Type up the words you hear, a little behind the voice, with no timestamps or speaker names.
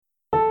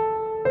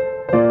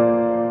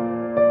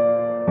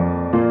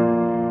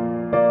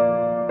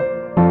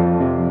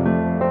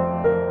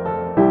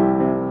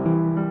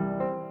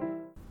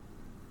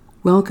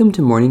Welcome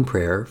to morning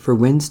prayer for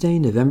Wednesday,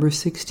 November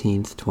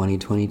 16th,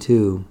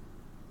 2022.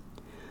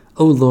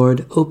 O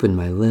Lord, open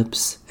my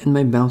lips, and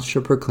my mouth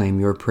shall proclaim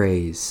your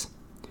praise.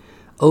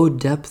 O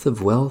depth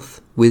of wealth,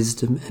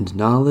 wisdom, and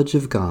knowledge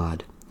of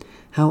God!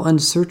 How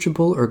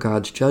unsearchable are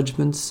God's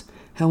judgments,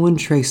 how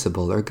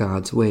untraceable are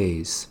God's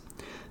ways.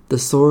 The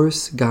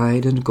source,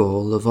 guide, and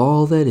goal of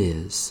all that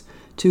is,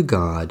 to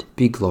God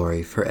be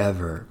glory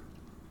forever.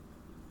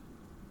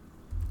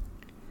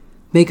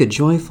 Make a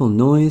joyful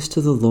noise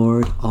to the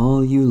Lord,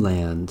 all you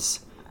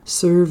lands.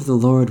 Serve the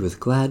Lord with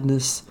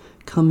gladness.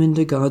 Come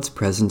into God's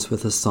presence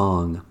with a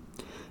song.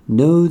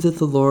 Know that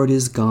the Lord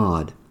is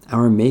God,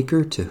 our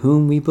Maker, to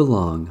whom we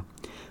belong.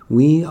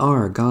 We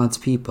are God's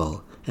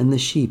people and the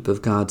sheep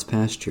of God's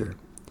pasture.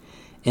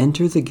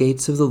 Enter the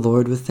gates of the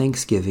Lord with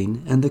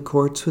thanksgiving and the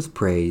courts with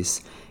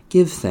praise.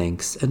 Give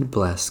thanks and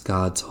bless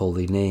God's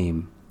holy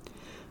name.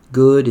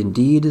 Good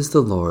indeed is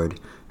the Lord,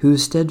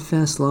 whose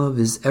steadfast love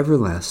is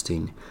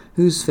everlasting,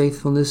 whose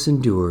faithfulness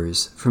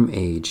endures from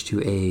age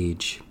to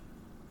age.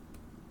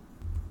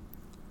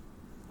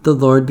 The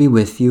Lord be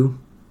with you.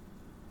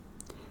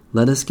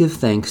 Let us give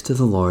thanks to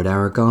the Lord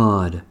our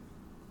God.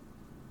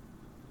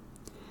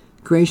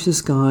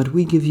 Gracious God,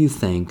 we give you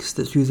thanks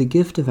that through the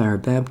gift of our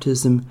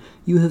baptism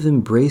you have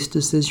embraced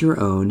us as your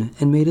own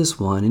and made us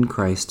one in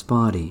Christ's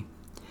body.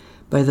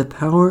 By the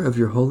power of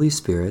your Holy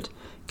Spirit,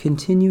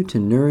 continue to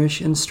nourish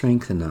and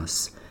strengthen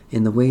us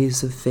in the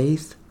ways of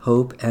faith,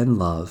 hope, and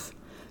love,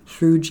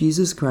 through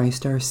Jesus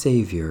Christ our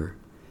Savior.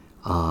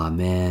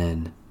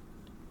 Amen.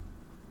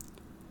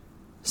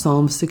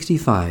 Psalm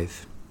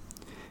 65.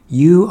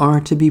 You are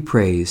to be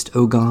praised,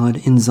 O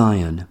God, in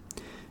Zion.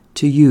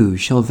 To you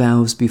shall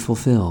vows be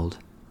fulfilled.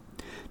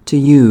 To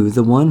you,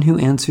 the one who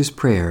answers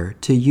prayer,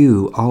 to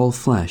you all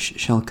flesh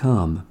shall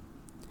come.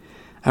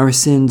 Our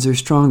sins are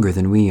stronger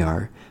than we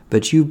are,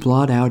 but you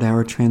blot out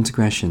our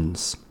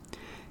transgressions.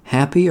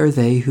 Happy are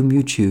they whom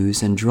you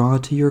choose and draw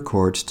to your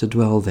courts to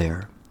dwell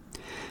there.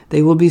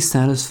 They will be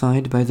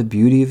satisfied by the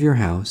beauty of your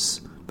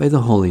house, by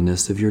the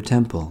holiness of your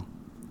temple.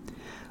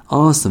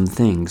 Awesome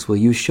things will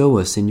you show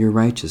us in your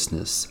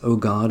righteousness, O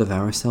God of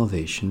our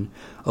salvation,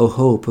 O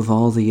hope of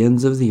all the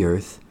ends of the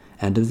earth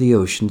and of the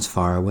oceans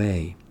far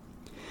away.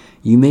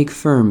 You make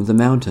firm the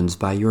mountains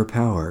by your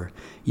power.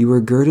 You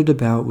are girded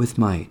about with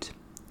might.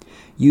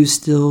 You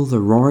still the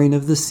roaring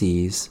of the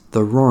seas,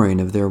 the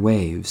roaring of their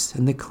waves,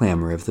 and the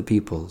clamor of the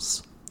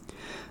peoples.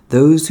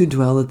 Those who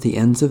dwell at the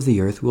ends of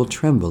the earth will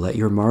tremble at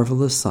your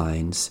marvelous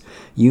signs.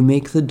 You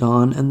make the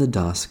dawn and the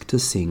dusk to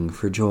sing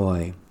for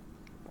joy.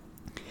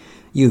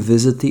 You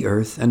visit the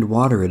earth and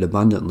water it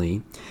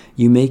abundantly.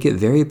 You make it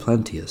very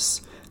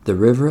plenteous. The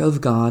river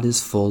of God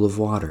is full of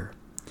water.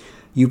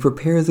 You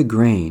prepare the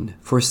grain,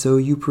 for so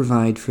you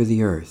provide for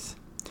the earth.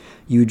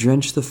 You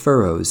drench the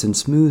furrows and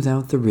smooth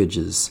out the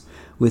ridges.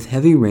 With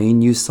heavy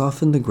rain you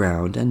soften the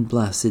ground and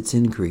bless its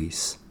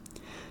increase.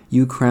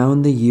 You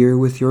crown the year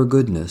with your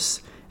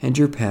goodness, and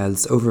your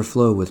paths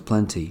overflow with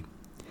plenty.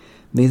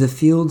 May the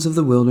fields of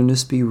the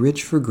wilderness be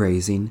rich for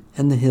grazing,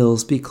 and the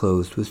hills be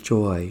clothed with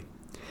joy.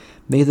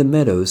 May the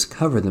meadows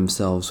cover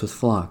themselves with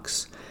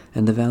flocks,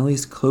 and the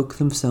valleys cloak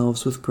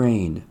themselves with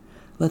grain.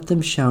 Let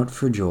them shout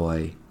for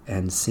joy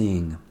and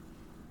sing.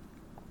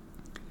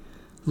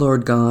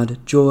 Lord God,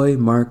 joy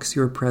marks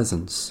your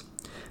presence.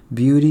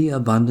 Beauty,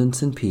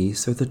 abundance, and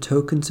peace are the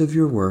tokens of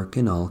your work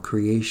in all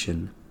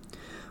creation.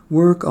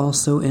 Work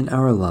also in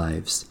our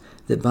lives,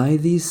 that by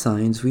these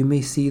signs we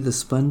may see the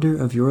splendor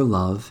of your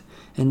love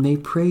and may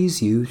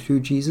praise you through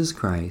Jesus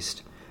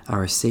Christ,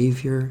 our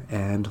Savior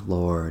and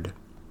Lord.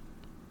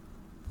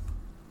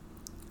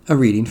 A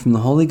reading from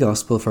the Holy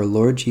Gospel of our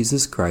Lord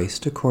Jesus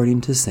Christ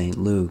according to St.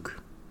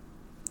 Luke.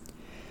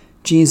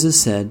 Jesus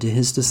said to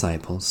his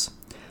disciples,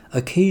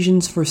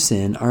 "Occasions for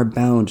sin are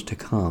bound to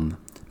come,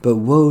 but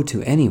woe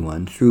to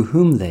anyone through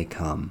whom they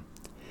come.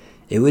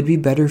 It would be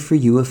better for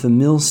you if a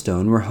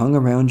millstone were hung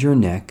around your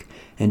neck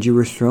and you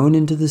were thrown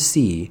into the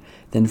sea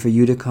than for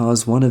you to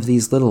cause one of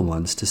these little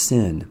ones to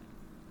sin.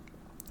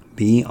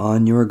 Be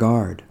on your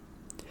guard.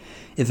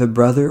 If a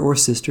brother or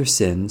sister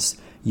sins,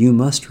 you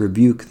must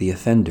rebuke the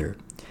offender,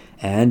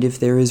 and if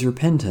there is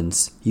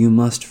repentance, you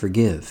must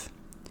forgive.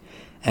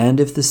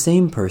 And if the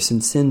same person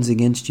sins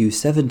against you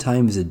 7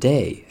 times a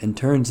day and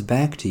turns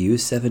back to you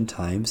 7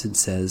 times and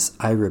says,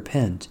 'I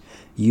repent,'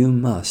 you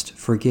must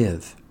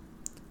forgive."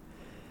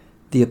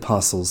 The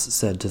apostles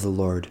said to the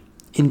Lord,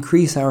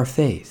 "Increase our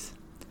faith."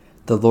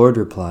 The Lord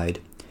replied,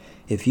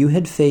 "If you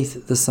had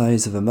faith the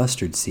size of a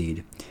mustard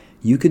seed,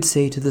 you could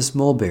say to this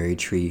mulberry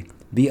tree,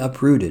 'Be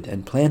uprooted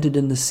and planted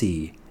in the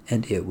sea,'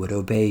 and it would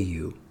obey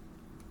you.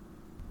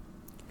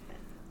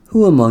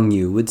 Who among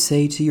you would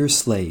say to your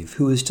slave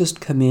who has just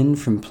come in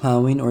from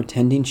plowing or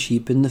tending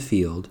sheep in the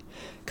field,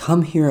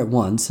 'Come here at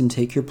once and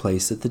take your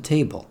place at the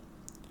table'?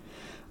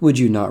 Would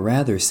you not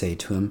rather say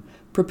to him,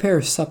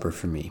 'Prepare supper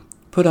for me,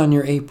 put on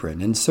your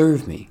apron and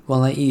serve me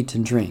while I eat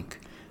and drink.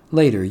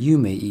 Later you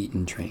may eat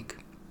and drink'?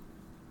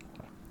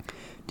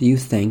 Do you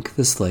thank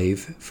the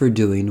slave for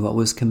doing what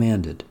was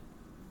commanded?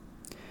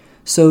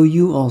 So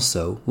you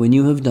also, when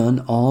you have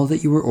done all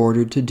that you were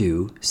ordered to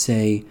do,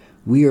 say,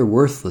 'We are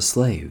worthless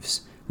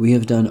slaves. We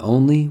have done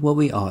only what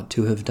we ought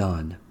to have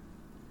done.'"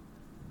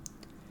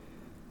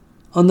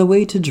 On the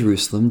way to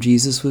Jerusalem,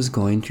 Jesus was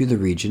going through the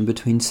region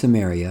between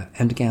Samaria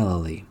and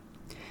Galilee.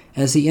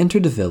 As he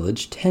entered a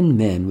village, 10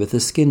 men with a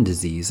skin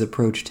disease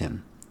approached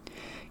him.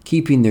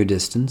 Keeping their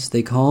distance,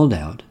 they called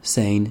out,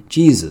 saying,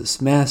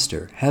 "Jesus,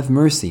 Master, have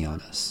mercy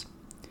on us."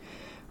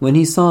 When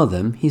he saw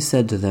them, he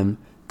said to them,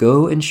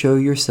 "Go and show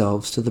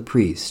yourselves to the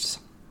priests."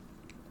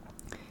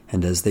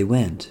 And as they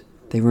went,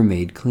 they were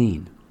made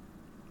clean.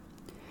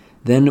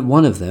 Then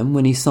one of them,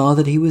 when he saw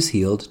that he was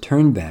healed,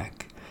 turned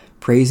back,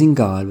 praising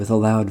God with a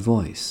loud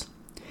voice.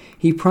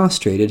 He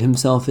prostrated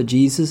himself at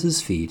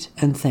Jesus' feet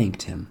and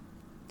thanked him.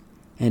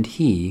 And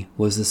he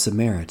was a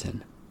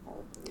Samaritan.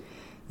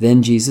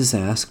 Then Jesus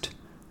asked,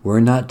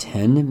 "Were not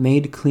 10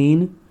 made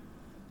clean?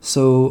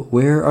 So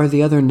where are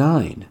the other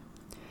 9?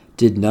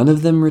 Did none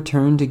of them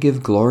return to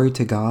give glory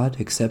to God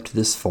except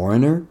this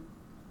foreigner?"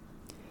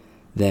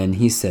 Then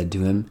he said to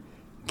him,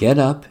 "Get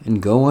up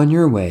and go on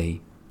your way.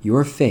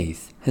 Your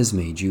faith has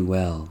made you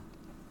well."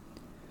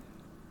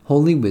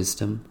 Holy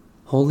Wisdom,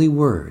 Holy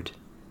Word,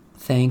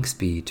 thanks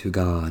be to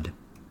God.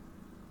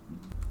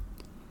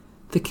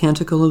 The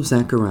Canticle of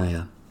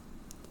Zechariah.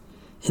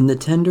 In the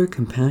tender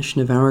compassion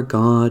of our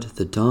God,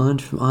 the dawn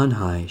from on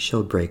high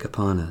shall break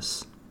upon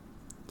us.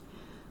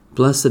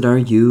 Blessed are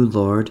you,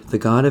 Lord, the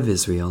God of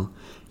Israel.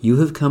 You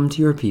have come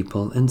to your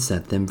people and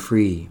set them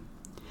free.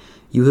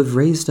 You have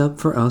raised up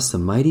for us a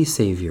mighty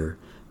Savior,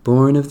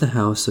 born of the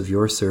house of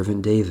your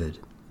servant David.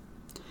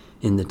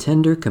 In the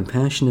tender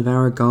compassion of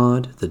our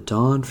God, the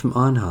dawn from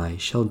on high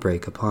shall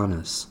break upon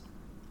us.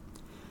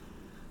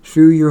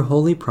 Through your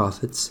holy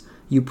prophets,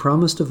 you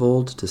promised of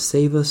old to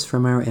save us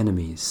from our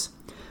enemies,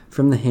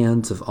 from the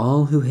hands of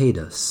all who hate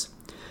us,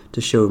 to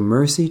show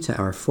mercy to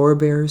our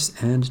forebears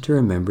and to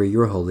remember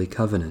your holy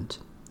covenant.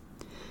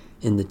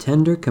 In the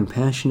tender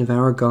compassion of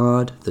our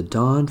God, the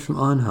dawn from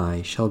on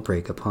high shall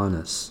break upon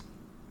us.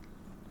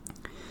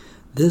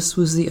 This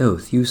was the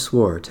oath you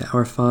swore to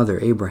our father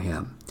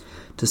Abraham,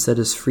 to set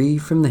us free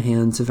from the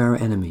hands of our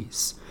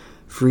enemies,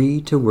 free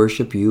to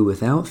worship you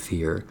without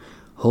fear,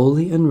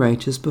 holy and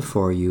righteous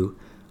before you,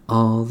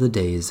 all the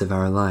days of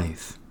our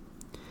life.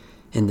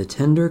 In the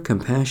tender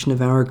compassion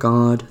of our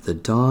God, the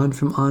dawn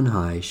from on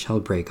high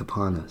shall break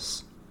upon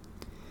us.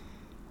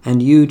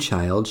 And you,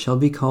 child, shall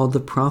be called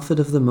the prophet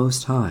of the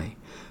Most High,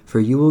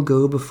 for you will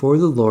go before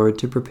the Lord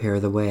to prepare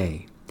the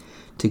way,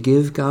 to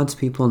give God's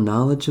people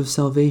knowledge of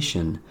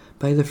salvation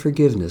by the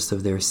forgiveness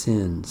of their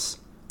sins.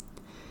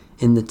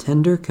 In the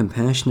tender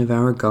compassion of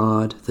our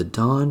God, the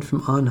dawn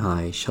from on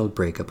high shall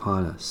break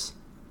upon us.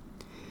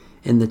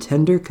 In the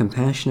tender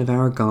compassion of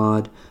our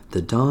God,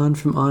 the dawn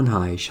from on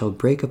high shall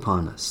break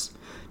upon us,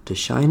 to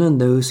shine on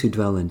those who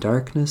dwell in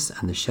darkness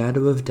and the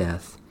shadow of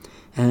death,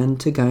 and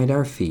to guide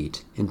our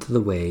feet into the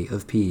way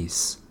of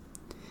peace.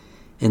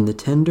 In the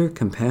tender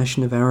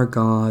compassion of our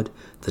God,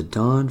 the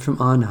dawn from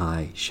on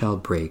high shall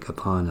break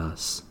upon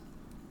us.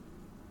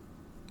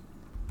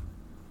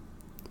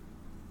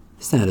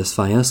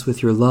 Satisfy us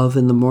with your love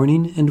in the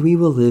morning, and we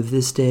will live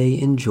this day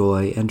in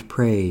joy and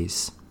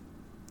praise.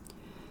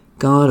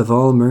 God of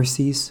all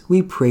mercies,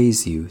 we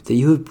praise you that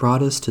you have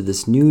brought us to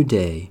this new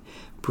day,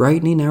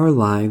 brightening our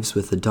lives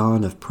with the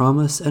dawn of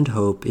promise and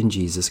hope in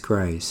Jesus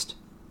Christ.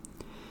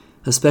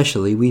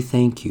 Especially we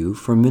thank you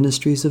for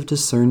ministries of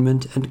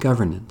discernment and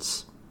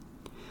governance,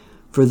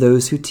 for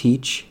those who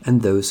teach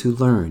and those who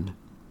learn,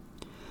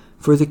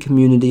 for the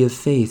community of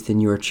faith in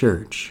your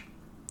church,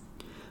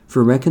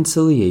 for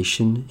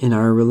reconciliation in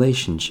our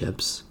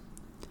relationships,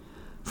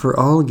 for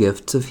all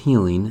gifts of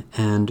healing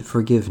and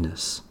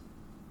forgiveness.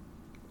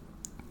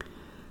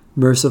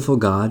 Merciful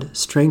God,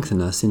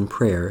 strengthen us in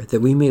prayer that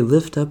we may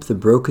lift up the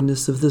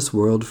brokenness of this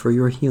world for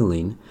your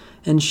healing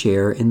and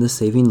share in the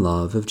saving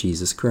love of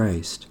Jesus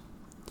Christ.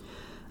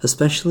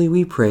 Especially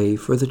we pray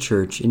for the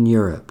Church in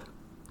Europe,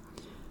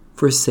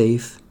 for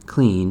safe,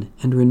 clean,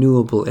 and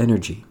renewable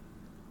energy,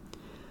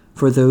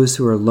 for those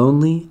who are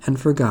lonely and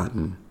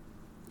forgotten,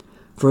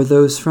 for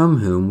those from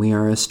whom we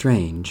are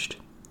estranged,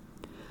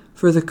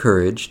 for the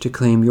courage to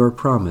claim your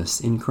promise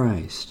in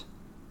Christ.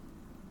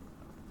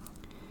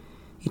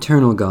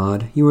 Eternal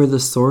God, you are the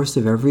source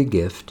of every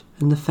gift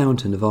and the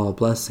fountain of all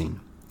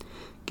blessing.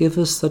 Give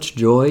us such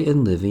joy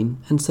in living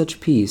and such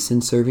peace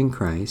in serving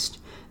Christ,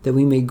 that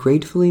we may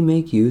gratefully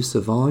make use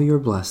of all your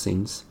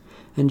blessings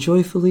and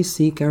joyfully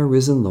seek our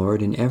risen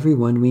Lord in every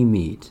one we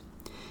meet.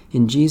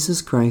 In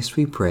Jesus Christ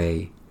we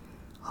pray.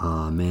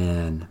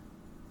 Amen.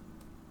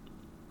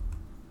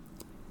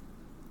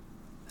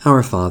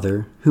 Our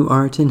Father, who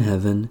art in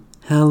heaven,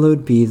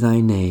 hallowed be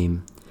thy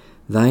name.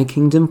 Thy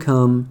kingdom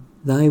come,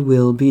 thy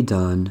will be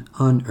done,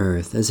 on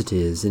earth as it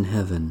is in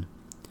heaven.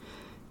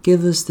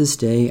 Give us this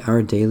day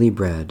our daily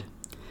bread,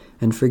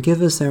 and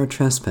forgive us our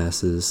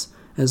trespasses,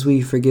 as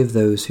we forgive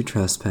those who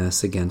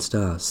trespass against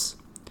us.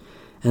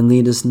 And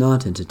lead us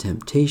not into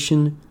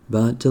temptation,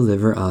 but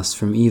deliver us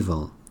from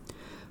evil.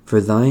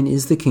 For thine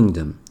is the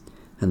kingdom,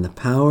 and the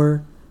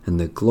power, and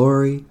the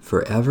glory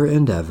forever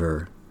and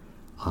ever.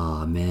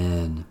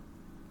 Amen.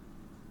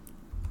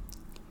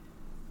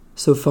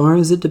 So far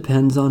as it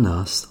depends on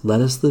us,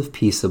 let us live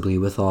peaceably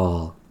with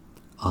all.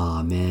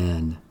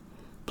 Amen.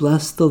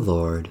 Bless the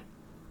Lord.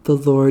 The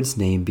Lord's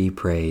name be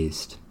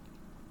praised.